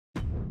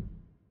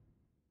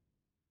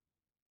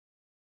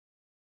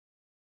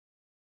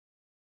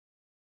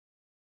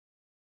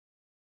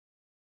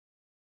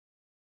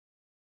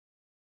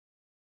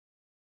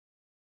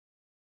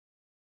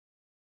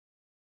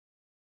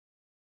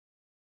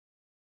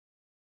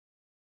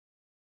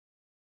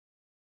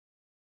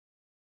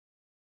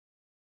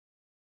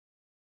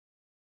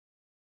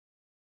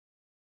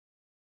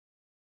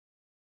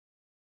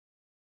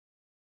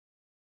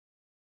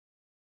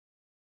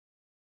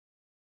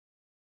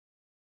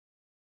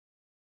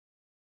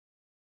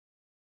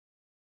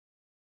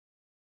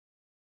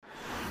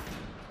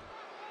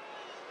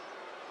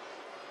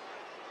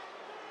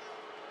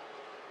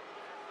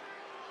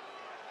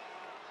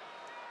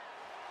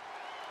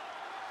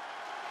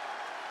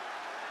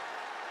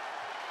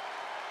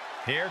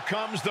Here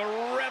comes the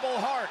rebel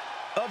heart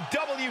of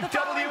WWE. The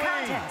following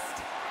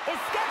contest is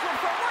scheduled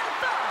for one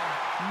fall.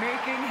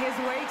 Making his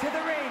way to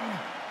the ring,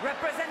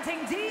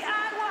 representing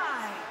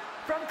DIY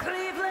from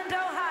Cleveland,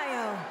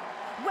 Ohio.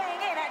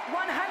 Weighing in at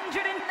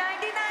 199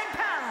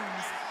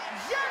 pounds,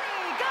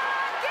 Johhny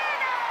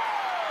Gargano!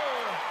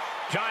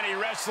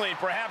 Johhny wrestling,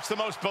 perhaps the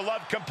most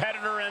beloved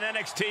competitor in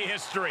NXT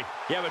history.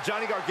 Yeah, but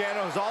Johhny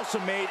Gargano has also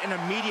made an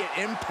immediate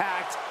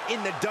impact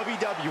in the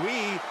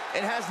WWE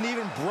and has an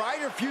even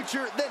brighter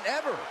future than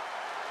ever.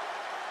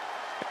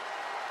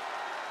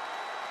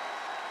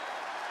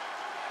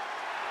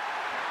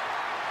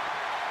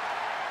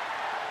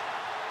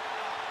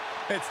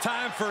 It's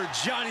time for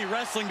Johhny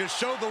Wrestling to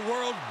show the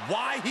world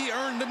why he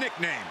earned the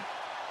nickname.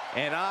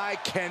 And I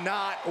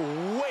cannot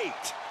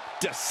wait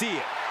to see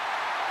it.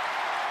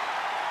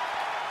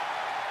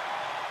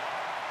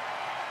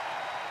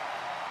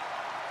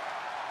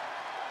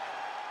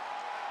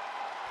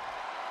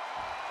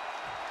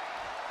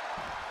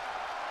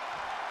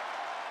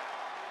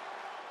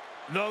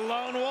 The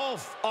Lone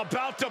Wolf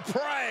about to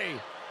prey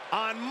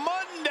on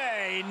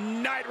Monday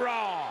Night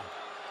Raw.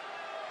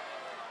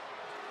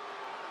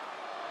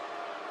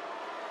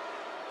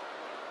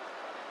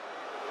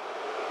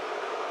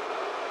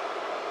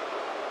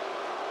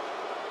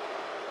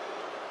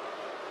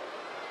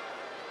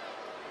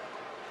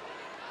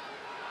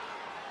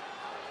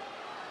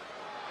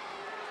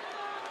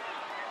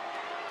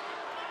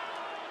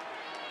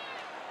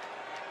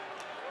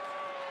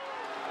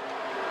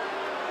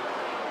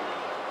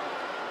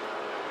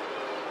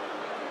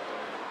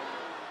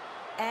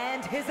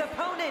 And his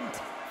opponent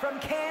from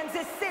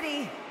Kansas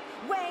City,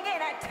 weighing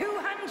in at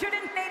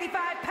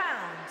 285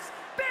 pounds,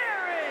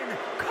 Baron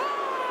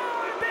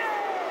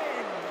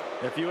Corbin!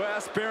 If you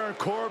ask Baron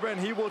Corbin,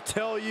 he will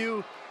tell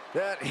you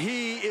that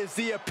he is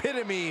the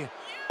epitome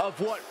of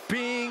what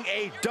being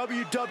a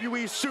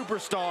WWE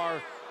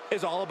superstar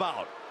is all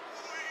about.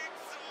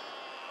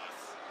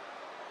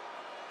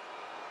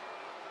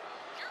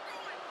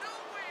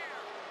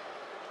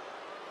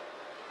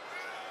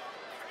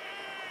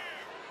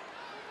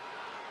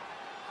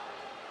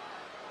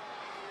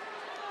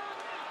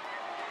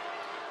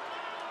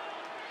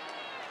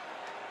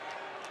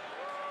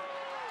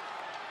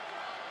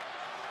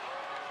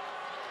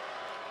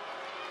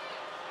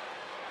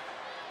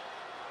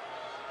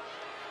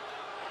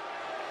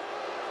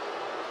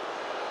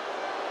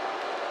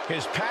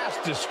 His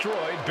past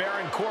destroyed,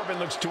 Baron Corbin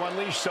looks to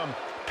unleash some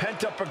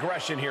pent-up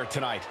aggression here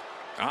tonight.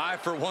 I,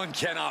 for one,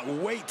 cannot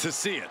wait to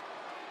see it.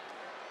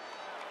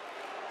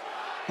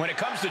 When it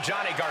comes to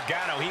Johhny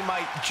Gargano, he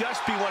might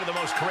just be one of the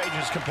most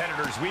courageous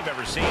competitors we've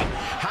ever seen.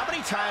 How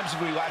many times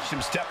have we watched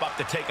him step up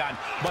to take on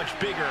much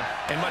bigger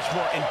and much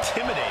more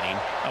intimidating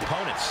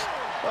opponents?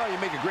 Well, you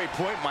make a great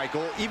point,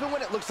 Michael. Even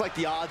when it looks like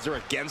the odds are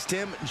against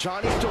him,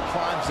 Johhny still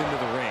climbs into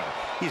the ring.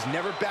 He's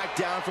never backed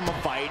down from a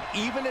fight,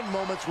 even in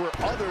moments where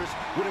others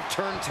would have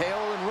turned tail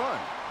and run.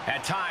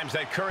 At times,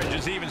 that courage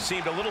has even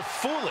seemed a little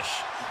foolish.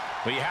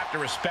 But you have to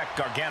respect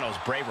Gargano's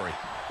bravery.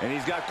 And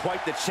he's got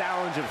quite the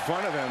challenge in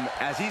front of him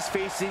as he's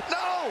facing...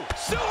 No!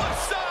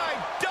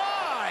 Suicide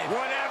dive!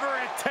 Whatever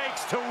it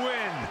takes to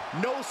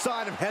win. No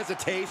sign of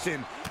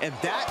hesitation, and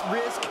that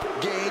risk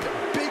gained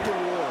big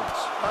rewards.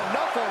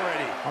 Enough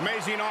already.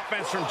 Amazing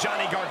offense from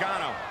Johhny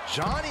Gargano.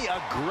 Johhny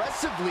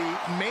aggressively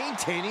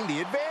maintaining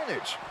the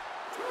advantage.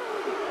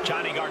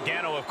 Johhny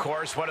Gargano, of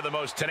course, one of the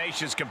most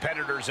tenacious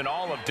competitors in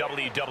all of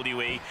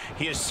WWE.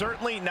 He is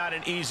certainly not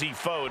an easy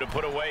foe to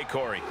put away,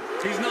 Corey.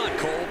 He's not,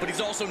 Cole, but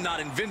he's also not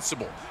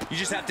invincible. You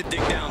just have to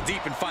dig down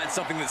deep and find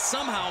something that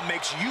somehow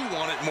makes you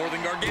want it more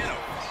than Gargano.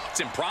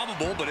 It's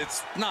improbable, but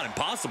it's not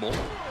impossible.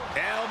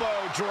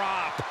 Elbow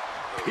drop.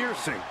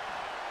 Piercing.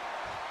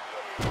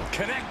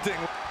 Connecting.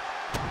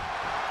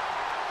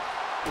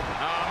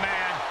 Oh,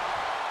 man.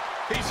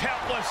 He's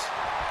helpless.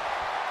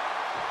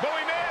 But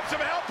we may have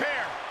some help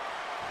here.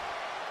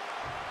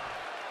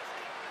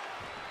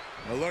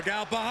 Well, look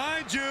out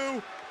behind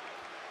you.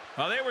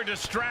 Oh, they were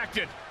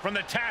distracted from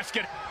the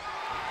tasket.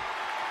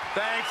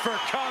 Thanks for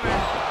coming.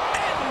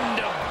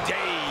 End of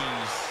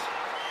days.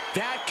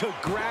 That could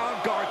ground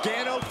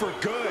Gargano for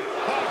good.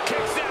 Oh,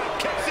 kicks out,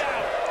 kicks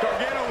out.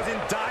 Gargano is in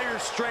dire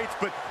straits,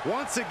 but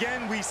once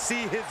again, we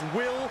see his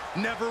will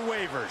never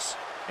wavers.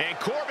 And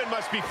Corbin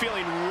must be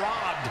feeling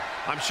robbed.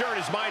 I'm sure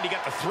in his mind he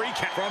got the 3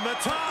 count. From the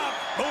top.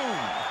 Boom.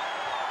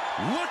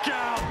 Look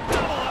out.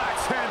 Double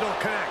axe handle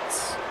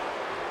connects.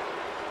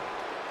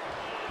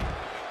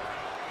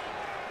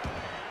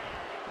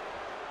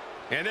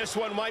 And this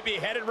one might be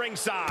headed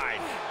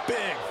ringside.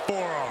 Big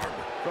forearm.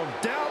 From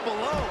down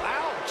below,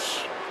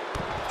 ouch.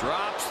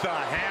 Drops the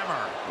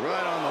hammer.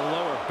 Right on the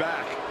lower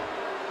back.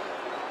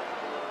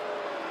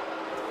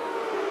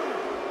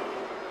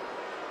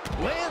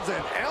 Lands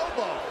an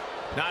elbow.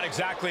 Not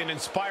exactly an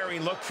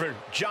inspiring look for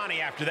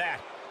Johhny after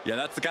that. Yeah,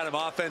 that's the kind of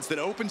offense that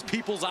opens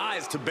people's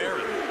eyes to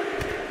Baron.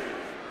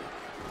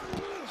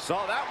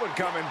 Saw that one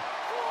coming.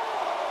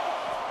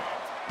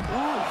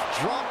 Ooh,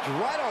 dropped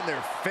right on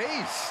their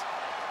face.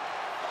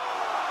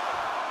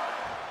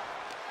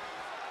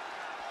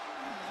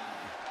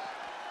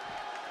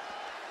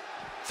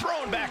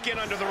 Thrown back in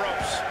under the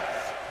ropes.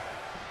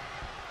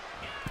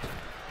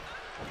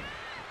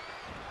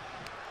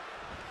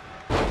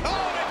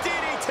 Oh, the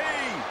DDT!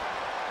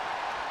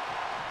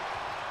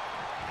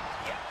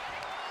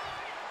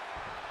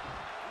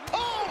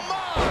 Oh,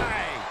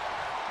 my!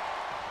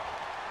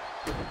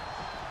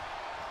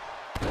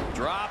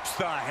 Drops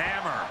the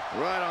hammer.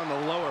 Right on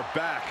the lower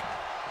back.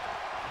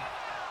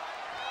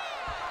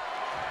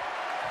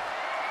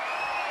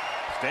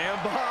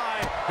 Stand by.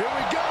 Here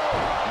we go.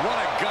 What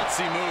a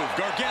gutsy move.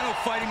 Gargano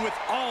fighting with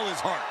all his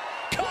heart.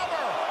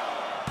 Cover!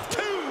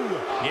 2!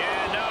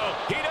 Yeah, no,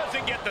 he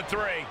doesn't get the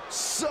 3.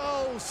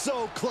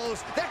 So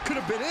close. That could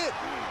have been it.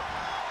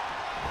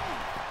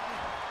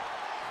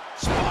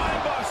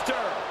 Spine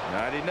buster!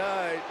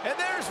 99. And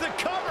there's the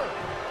cover.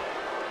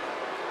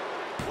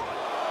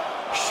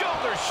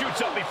 Shoulder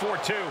shoots up before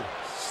 2.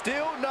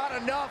 Still not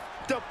enough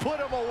to put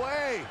him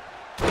away.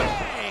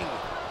 Bang!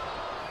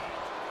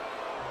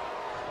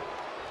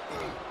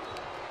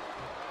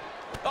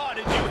 Oh,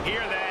 did you hear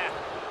that?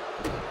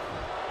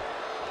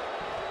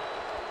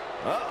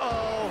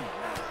 Uh-oh.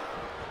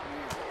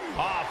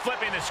 Oh,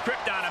 flipping the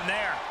script on him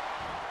there.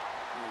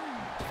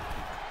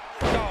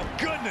 Oh,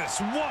 goodness,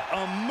 what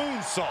a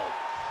moonsault.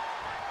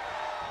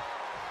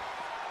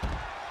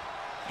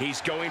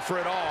 He's going for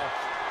it all.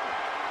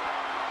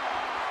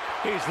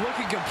 He's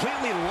looking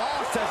completely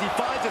lost as he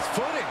finds his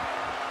footing.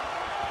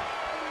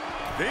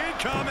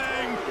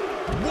 Incoming.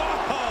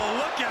 Whoa,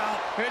 look out.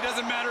 It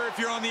doesn't matter if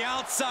you're on the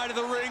outside of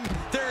the ring.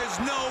 There is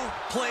no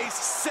place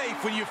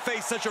safe when you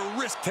face such a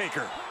risk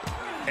taker.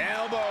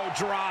 Elbow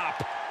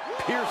drop.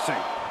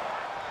 Piercing.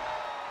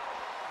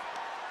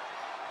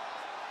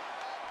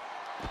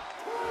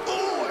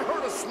 Oh, I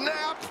heard a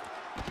snap.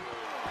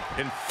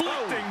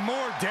 Inflicting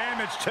more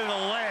damage to the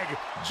leg.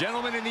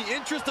 Gentlemen, in the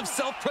interest of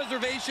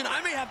self-preservation,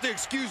 I may have to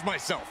excuse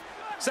myself.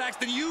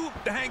 Saxton, you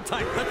hang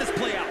tight. Let this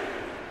play out.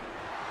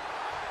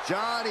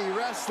 Johhny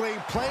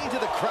wrestling, playing to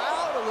the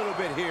crowd a little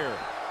bit here.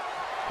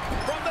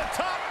 From the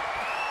top.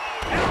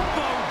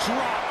 Elbow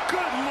drop.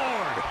 Good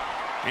Lord.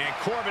 And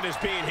Corbin is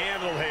being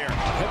handled here.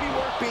 Heavy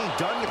work being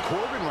done to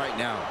Corbin right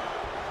now.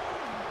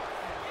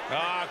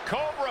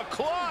 Cobra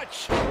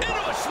clutch.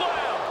 Into a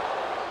slam.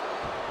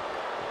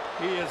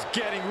 He is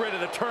getting rid of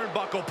the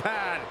turnbuckle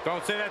pad.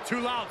 Don't say that too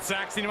loud,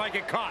 Saxton. You might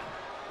get caught.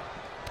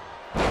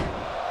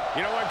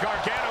 You know when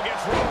Gargano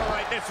gets rolling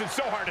like this, it's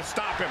so hard to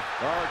stop him.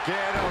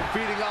 Gargano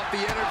feeding off the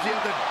energy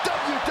of the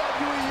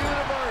WWE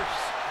Universe.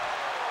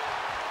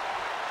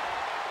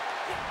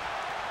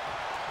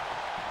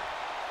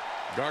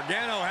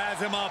 Gargano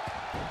has him up.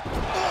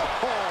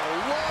 Oh,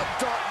 love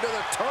dart to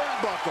the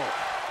turnbuckle.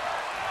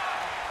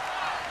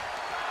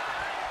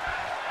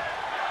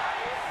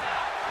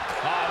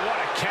 Oh, what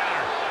a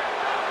counter.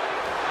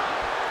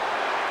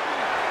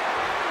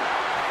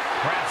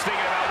 Perhaps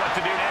thinking about what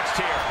to do next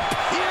here.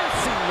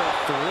 Piercing the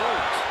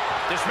throat.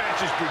 This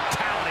match's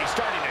brutality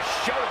starting to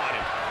show on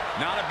him.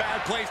 Not a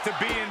bad place to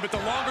be in, but the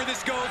longer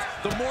this goes,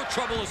 the more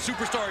trouble a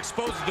superstar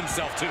exposes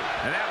himself to.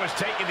 And that was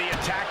taking the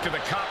attack to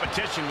the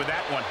competition with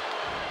that one.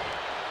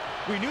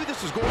 We knew this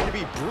was going to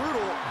be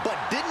brutal, but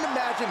didn't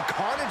imagine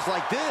carnage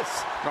like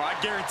this. Oh, I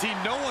guarantee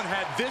no one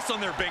had this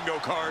on their bingo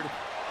card.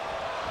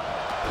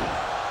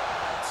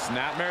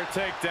 Snapmare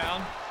takedown.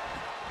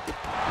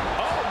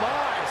 Oh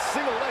my,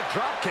 single leg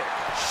drop kick.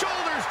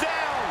 Shoulders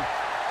down.